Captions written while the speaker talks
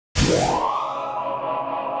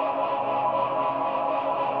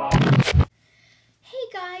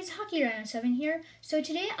Lucky Rhino 7 here. So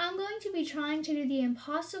today I'm going to be trying to do the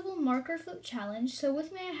impossible marker flip challenge. So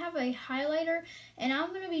with me I have a highlighter and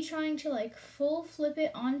I'm going to be trying to full flip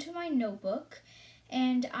it onto my notebook.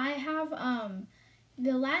 And I have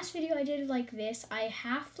the last video I did like this, I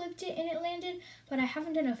half flipped it and it landed, but I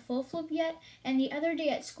haven't done a full flip yet. And the other day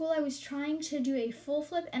at school I was trying to do a full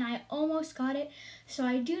flip and I almost got it. So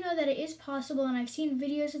I do know that it is possible and I've seen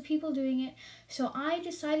videos of people doing it. So I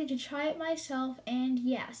decided to try it myself, and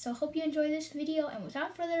yeah, so hope you enjoy this video, and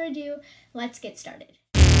without further ado, let's get started.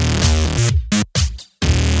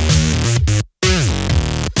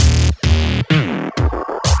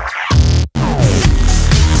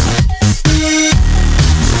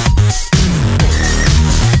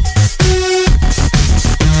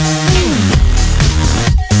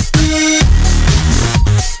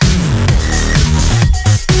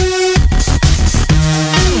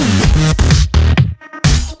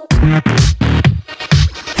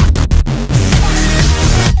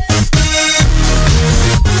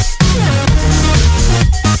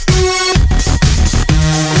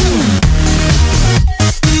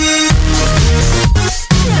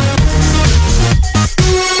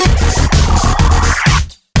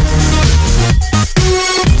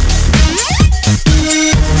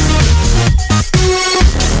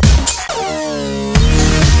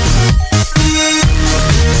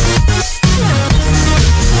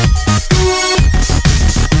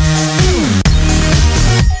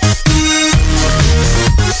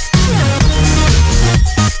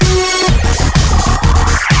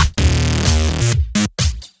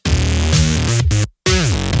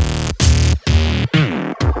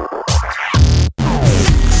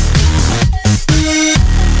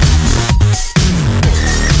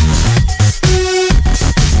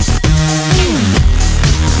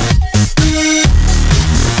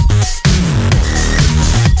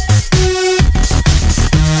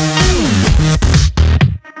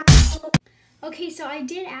 Okay, so I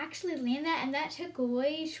did actually land that, and that took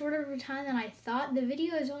way shorter of a time than I thought. The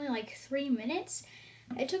video is only 3 minutes.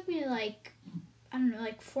 It took me I don't know,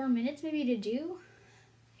 4 minutes maybe to do.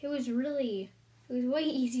 It was way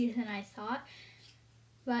easier than I thought.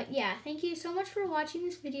 But yeah, thank you so much for watching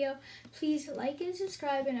this video. Please like and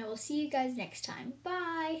subscribe, and I will see you guys next time.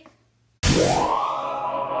 Bye!